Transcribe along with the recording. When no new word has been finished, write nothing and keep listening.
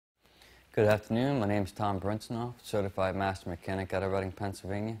Good afternoon. My name is Tom Brinsonoff, Certified Master Mechanic out of Reading,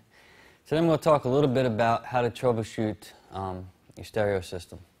 Pennsylvania. Today I'm going to talk a little bit about how to troubleshoot your stereo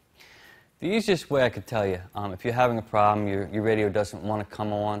system. The easiest way I could tell you, if you're having a problem, your radio doesn't want to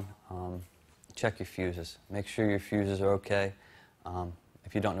come on, check your fuses. Make sure your fuses are okay.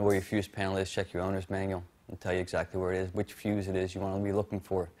 If you don't know where your fuse panel is, check your owner's manual and tell you exactly where it is, which fuse it is you want to be looking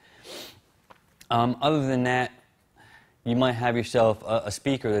for. Other than that, you might have yourself a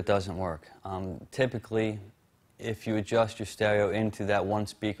speaker that doesn't work. Typically, if you adjust your stereo into that one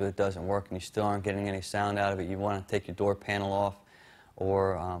speaker that doesn't work and you still aren't getting any sound out of it, you want to take your door panel off,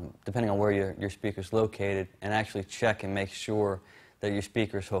 or depending on where your speaker is located, and actually check and make sure that your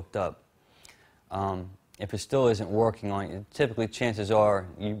speaker is hooked up. If it still isn't working on it, typically chances are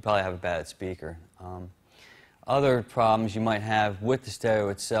you probably have a bad speaker. Other problems you might have with the stereo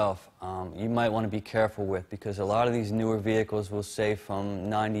itself, you might want to be careful with, because a lot of these newer vehicles will say from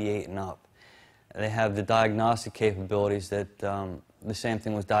 98 and up. They have the diagnostic capabilities that the same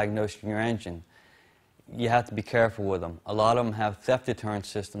thing was diagnosing your engine. You have to be careful with them. A lot of them have theft deterrent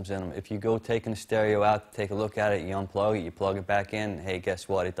systems in them. If you go taking the stereo out to take a look at it, you unplug it, you plug it back in, hey, guess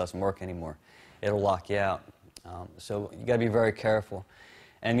what? It doesn't work anymore. It'll lock you out. So you got to be very careful.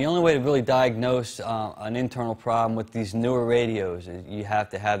 And the only way to really diagnose an internal problem with these newer radios is you have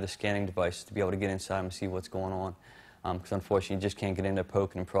to have the scanning device to be able to get inside and see what's going on. Because unfortunately you just can't get into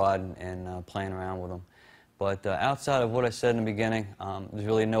poking and prodding and playing around with them. But outside of what I said in the beginning, there's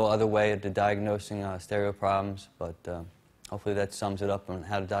really no other way to diagnosing stereo problems. But hopefully that sums it up on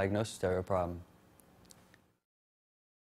how to diagnose a stereo problem.